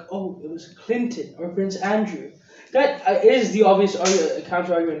seem like it was Clinton or Prince Andrew. That is the obvious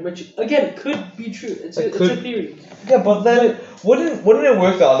counter argument, which again could be true. It's a theory. Yeah, but then wouldn't it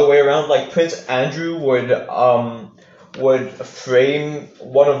work the other way around? Like Prince Andrew would frame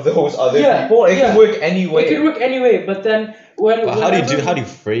one of those other people. It could work anyway. It could work anyway, but then How do you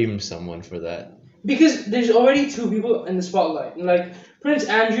frame someone for that? Because there's already two people in the spotlight. Like Prince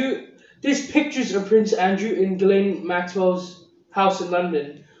Andrew, there's pictures of Prince Andrew in Ghislaine Maxwell's house in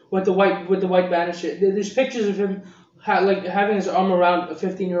London with the white banister. There's pictures of him having his arm around a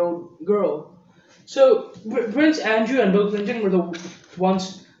 15-year-old girl. So Prince Andrew and Bill Clinton were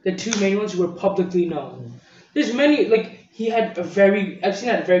the two main ones who were publicly known. There's many Epstein had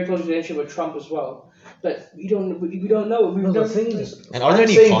a very close relationship with Trump as well. But we don't know. No, the thing is, And are there I'm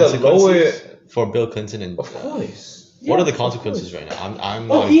any saying the consequences lower, for Bill Clinton and of course. what Yeah, are the of consequences course. right now?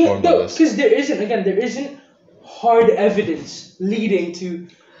 I'm Oh, not informed of this. because there isn't hard evidence leading to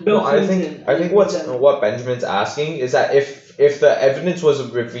Bill No, I Clinton. think what Benjamin's asking is that if the evidence was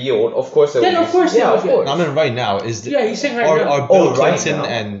revealed, of course there Then would of course be, they yeah, would of get- course. I mean, right now is the, Yeah, he's saying right are, now. are Bill Oh, right Clinton now?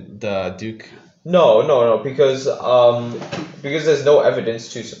 and the Duke? No, because there's no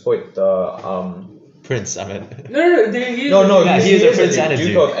evidence to support the Prince, I mean. No, he is. No, Yeah, he is a prince and a Duke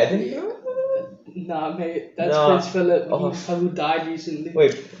duke. of Edinburgh. Nah, mate, that's Nah. Prince Philip. Oh. Who died recently.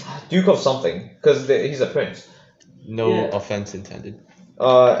 Wait, Duke of something, because he's a prince. No Yeah. offense intended.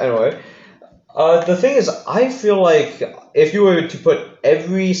 Anyway, the thing is, I feel like if you were to put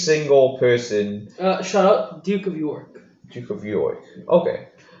every single person, Shut up, Duke of York. Duke of York, okay,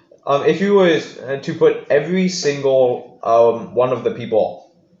 if you were to put every single one of the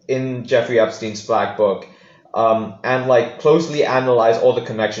people in Jeffrey Epstein's black book, and like closely analyze all the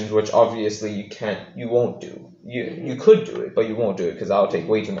connections, which obviously you won't do. You could do it, but you won't do it because that'll take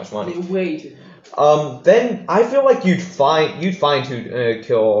way too much money. Wait. Then I feel like you'd find who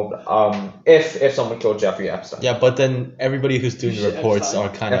killed if someone killed Jeffrey Epstein. Yeah, but then everybody who's doing the Jeffrey reports Epstein. are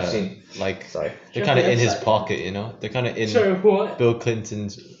kind of Epstein. like Sorry. they're kind of Jeffrey in his Epstein. pocket, you know. They're kind of in Sorry, what? Bill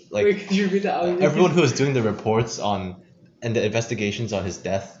Clinton's like Wait, could you repeat that? everyone who is doing the reports on and the investigations on his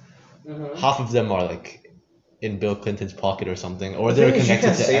death. Uh-huh. Half of them are like in Bill Clinton's pocket or something, or The they're thing is, you connected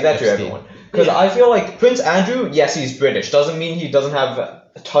can't to say that to Epstein. everyone because Yeah. I feel like Prince Andrew, yes, he's British, doesn't mean he doesn't have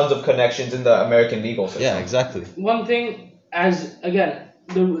tons of connections in the American legal system. Yeah, exactly. One thing, as again,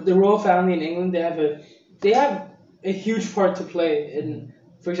 the royal family in England, they have a huge part to play in,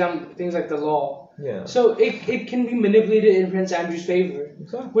 for example, things like the law. Yeah. So it can be manipulated in Prince Andrew's favor,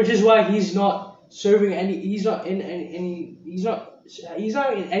 Exactly. which is why he's not serving any. He's not in any. He's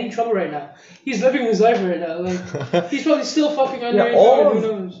not in any trouble right now. He's living his life right now. Like he's probably still fucking underage. Yeah, Who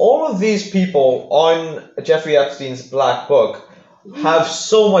knows? all of these people on Jeffrey Epstein's black book have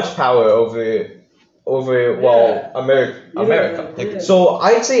so much power over Yeah. America. Yeah. So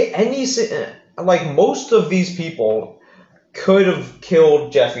I'd say most of these people could have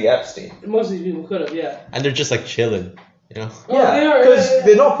killed Jeffrey Epstein. Most of these people could have, yeah. And they're just like chilling, you know. Oh, they are, because yeah.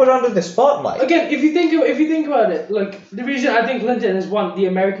 they're not put under the spotlight. Again, if you think about it, like the reason I think Clinton has won, the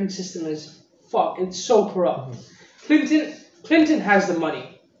American system is it's so corrupt. Clinton has the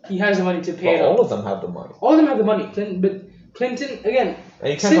money. He has the money to pay But it all off. of them have the money. All of them have the money. Clinton again.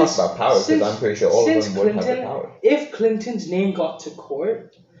 And you can't talk about power because I'm pretty sure all of them would have the power. If Clinton's name got to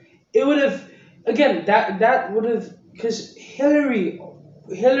court, it would have again that would have because Hillary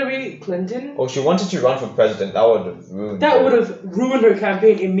Clinton Oh, she wanted to run for president. That would have ruined. that her. would have ruined her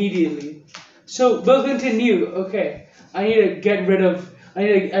campaign immediately. So Bill Clinton knew, okay, I need to get rid of.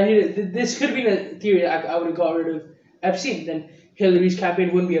 This could have been a theory. I would have got rid of Epstein. Then Hillary's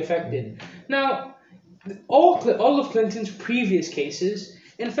campaign wouldn't be affected. Now, all of Clinton's previous cases.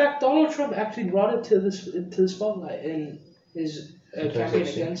 In fact, Donald Trump actually brought it to the spotlight in his campaign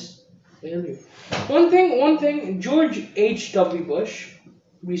against Hillary. One thing. George H.W. Bush,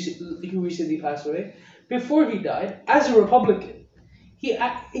 who recently passed away, before he died, as a Republican, he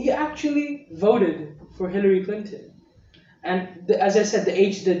actually voted for Hillary Clinton. And as I said,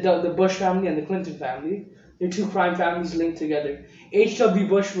 the Bush family and the Clinton family, they're two crime families linked together. H.W.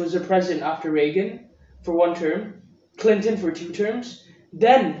 Bush was the president after Reagan for one term, Clinton for 2 terms,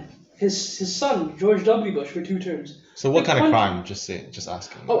 then his son George W. Bush for 2 terms. So what The kind of country- crime? Just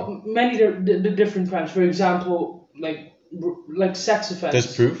asking. Oh, many the different crimes. For example, like sex offense.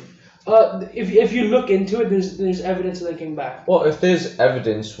 There's proof. If you look into it, there's evidence linking back. Well, if there's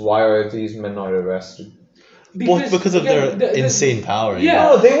evidence, why are these men not arrested? Because of again, their insane power. you Yeah.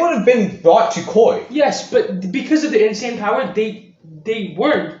 know? No, they would have been brought to court. Yes, but because of their insane power, they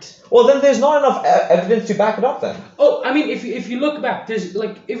weren't. Well, then there's not enough evidence to back it up. Then. Oh, I mean, if you look back, there's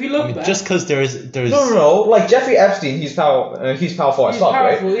if you look I mean, back, just because there's No. Like Jeffrey Epstein, he's powerful as he's fuck,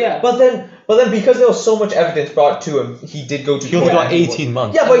 right? powerful, yeah. But then because there was so much evidence brought to him, he did go to he court. only got and he 18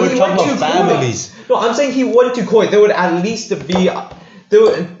 months. Yeah, but We're he talking went about to court. families. No, I'm saying he went to court. There would at least be.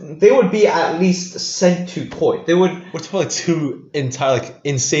 They would be at least sent to court. They would. We're talking about 2 entire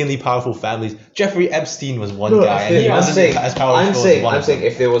insanely powerful families. Jeffrey Epstein was one No, guy, and he I'm wasn't saying, as powerful I'm as saying, one I'm of saying them.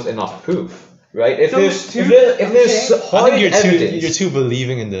 if there was enough proof, right? If Those there's two- if there's I'm I hard think evidence. you're too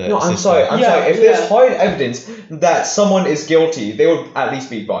believing in the No, I'm system. sorry. I'm Yeah, sorry. If yeah. there's hard evidence that someone is guilty, they would at least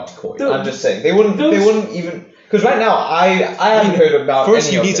be brought to court. Those- I'm just saying they wouldn't. They those- wouldn't even. Because right now, I haven't heard about. First,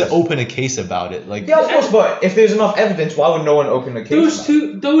 any you of need to this. open a case about it. Like Yeah, of course. But if there's enough evidence, why would no one open a case? those about it?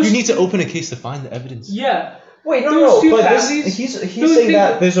 two those you need to open a case to find the evidence. yeah Wait, no, Those no, two but families- he's those saying two-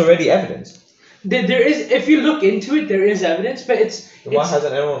 that there's already evidence. There is, if you look into it, there is evidence, but Why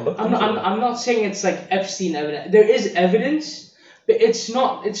hasn't anyone looked into it? I'm not saying it's like Epstein evidence. There is evidence, but it's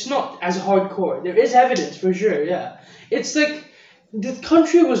not as hardcore. There is evidence for sure. Yeah, it's like the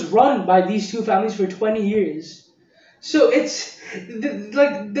country was run by these two families for 20 years. So it's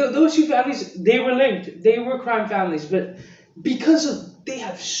those two families, they were linked. They were crime families, but because they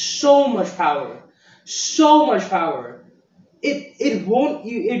have so much power, it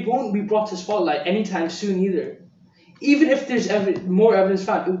won't be brought to spotlight anytime soon either. Even if there's more evidence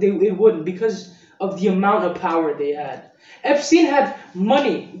found, it wouldn't, because of the amount of power they had. Epstein had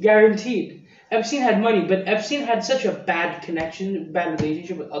money, guaranteed. Epstein had money, but Epstein had such a bad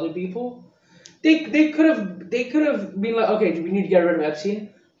relationship with other people. They could have been like, okay, we need to get rid of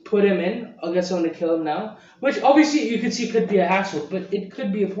Epstein, put him in, I'll get someone to kill him now. Which obviously you could see could be a hassle, but it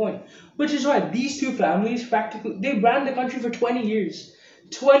could be a point. Which is why these two families practically, they ran the country for 20 years.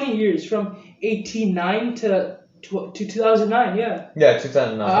 20 years, from 1889 to 2009, yeah. Yeah,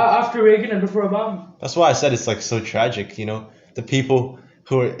 2009. After Reagan and before Obama. That's why I said it's like so tragic. You know, the people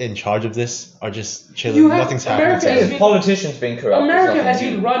who are in charge of this are just chilling. You have Nothing's happening America to has them. been- Politicians being corrupt. America has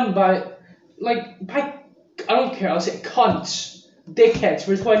been run by I don't care, I'll say cunts, dickheads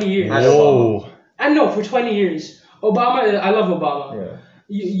for 20 years. Whoa. I know, for 20 years. Obama, I love Obama. Yeah.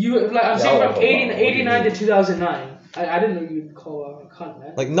 You like I'm Yeah, saying I from love Obama. What do you 89 to mean? 2009. I didn't know you'd call a cunt,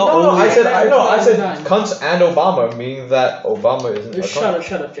 man. Like No, not no, only. I said 2009. cunts and Obama, meaning that Obama isn't a cunt.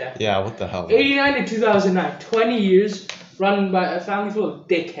 Shut up, Jack. Yeah, what the hell? 89 to 2009, 20 years run by a family full of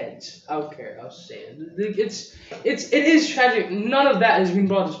dickheads. I don't care, I'll say it. It is tragic. None of that has been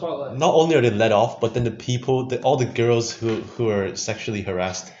brought to spotlight. Not only are they let off, but then the people, all the girls who are sexually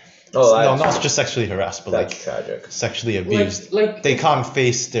harassed. Oh, No, that's, not just sexually harassed, but that's like tragic. sexually abused. Like They can't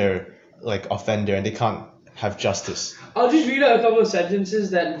face their like offender, and they can't have justice. I'll just read out a couple of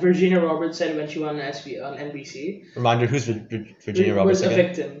sentences that Virginia Roberts said when she went on NBC. Reminder: who's Virginia Was Roberts a again?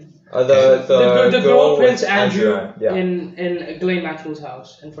 victim. The girl with Prince Andrew yeah. in Ghislaine Maxwell's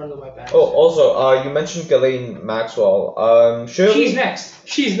house in front of the White House. Oh, also, you mentioned Ghislaine Maxwell. Surely,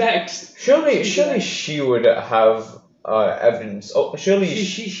 She's next. surely she would have evidence. Oh, surely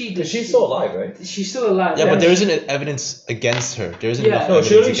she's still alive, right? She's still alive. Yeah, but there isn't evidence against her. There isn't Yeah. enough No, evidence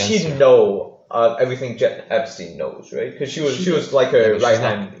surely against she'd her. know everything Epstein knows, right? Because she was like her Yeah, but she's right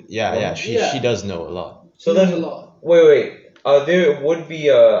not- hand. Yeah, woman. she does know a lot. So There's then, a lot. wait. There would be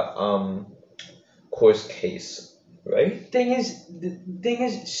a course case, right? The thing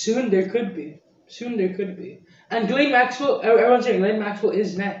is, soon there could be. And Ghislaine Maxwell, everyone's saying Ghislaine Maxwell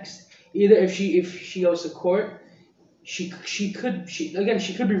is next. Either if she goes to court, she could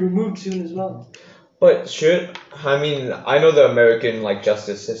be removed soon as well. But I know the American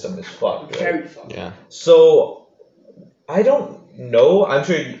justice system is fucked, right? Very fucked. Yeah. So I don't know.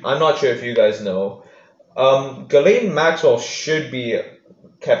 I'm not sure if you guys know. Ghislaine Maxwell should be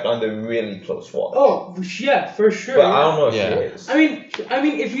kept under really close watch. Oh yeah, for sure. But I don't know if Yeah. she is. I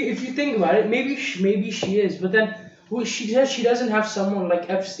mean, if you think about it, maybe she is, but then she doesn't have someone like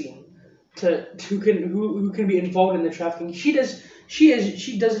Epstein who can be involved in the trafficking. She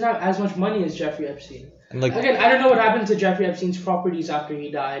doesn't have as much money as Jeffrey Epstein. And like, Again, I don't know what happened to Jeffrey Epstein's properties after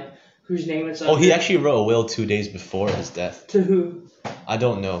he died, whose name it's under. oh, he actually wrote a will 2 days before his death. To who? I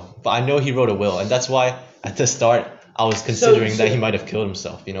don't know, but I know he wrote a will, and that's why at the start I was considering that he might have killed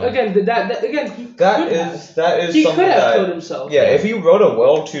himself. You know. Again, he That could is have. He something could have that killed himself. yeah. If he wrote a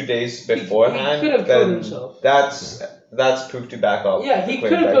will 2 days beforehand, could have killed then himself. that's proof to back up. Yeah, he the claim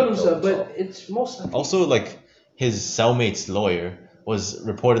could have that killed he himself, but it's most likely. Also, like his cellmate's lawyer was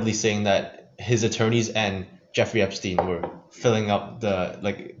reportedly saying that his attorneys and Jeffrey Epstein were filling up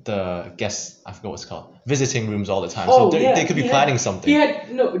the guest, I forgot what it's called, visiting rooms all the time. So they could be planning something.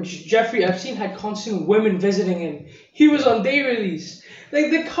 Jeffrey Epstein had constant women visiting him. He was on day release.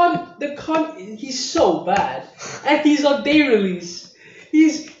 Like the con, he's so bad, and he's on day release.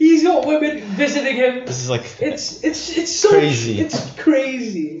 He's got women visiting him. This is like It's so crazy. It's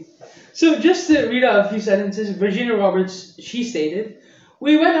crazy. So just to read out a few sentences, Virginia Roberts, she stated,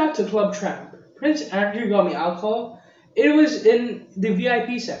 "We went out to Club Tramp. Prince Andrew got me alcohol. It was in the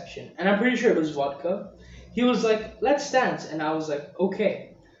VIP section, and I'm pretty sure it was vodka. He was like, 'Let's dance,' and I was like,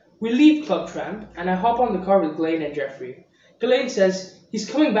 'Okay.' We leave Club Tramp, and I hop on the car with Ghislaine and Jeffrey. Ghislaine says, 'He's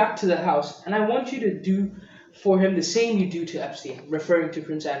coming back to the house, and I want you to do for him the same you do to Epstein,' referring to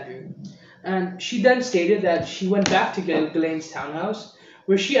Prince Andrew. And she then stated that she went back to Ghislaine's townhouse,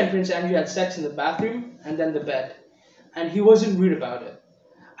 where she and Prince Andrew had sex in the bathroom and then the bed. And he wasn't rude about it.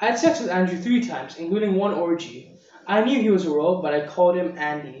 I had sex with Andrew 3 times, including one orgy. I knew he was a royal, but I called him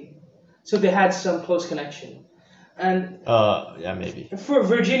Andy. So they had some close connection. And Yeah, maybe. for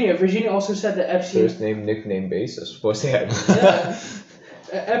Virginia also said that Epstein. First name, nickname basis. What's that? Yeah.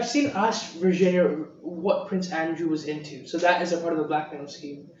 Epstein asked Virginia what Prince Andrew was into. So that is a part of the blackmail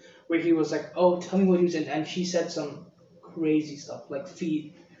scheme, where he was like, "Oh, tell me what he was into," and she said some crazy stuff like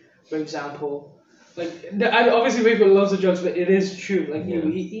feet, for example. Like, I obviously make loads of jokes, but it is true. Like,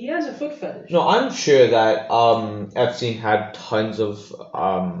 he has a foot fetish. No, I'm sure that Epstein had tons of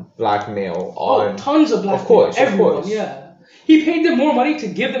blackmail on. Oh, tons of blackmail. Of course, everyone, of course. yeah. He paid them more money to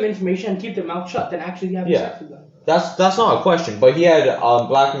give them information and keep their mouth shut than actually having sex with them. That's not a question, but he had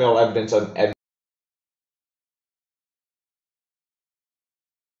blackmail evidence on every.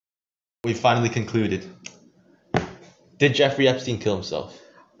 We finally concluded. Did Jeffrey Epstein kill himself?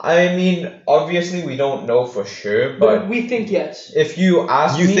 I mean, obviously we don't know for sure, but we think yes. if you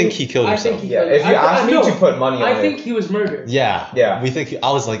ask me, You think he killed I himself? think he yeah. killed If you ask me no, to put money on I it, think he was murdered. Yeah. We think.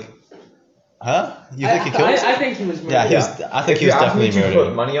 I was like, huh? You think he killed himself? I think he was murdered. Yeah, I think if he you was ask me definitely to put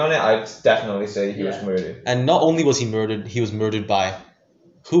murdered. money on it, I'd definitely say he was Yeah. murdered. And not only was he murdered by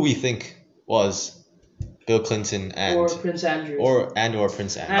who we think was Bill Clinton and or Prince Andrew. or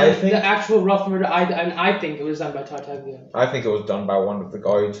Prince Andrew. And I think- the actual rough murder, I think it was done by Tartaglia. I think it was done by one of the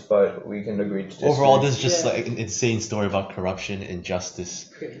guards, but we can agree to disagree. Overall, this is just Yeah. like an insane story about corruption, injustice,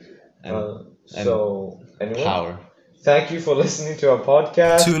 Crazy. and So anyway, power. thank you for listening to our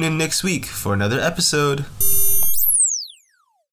podcast. Tune in next week for another episode.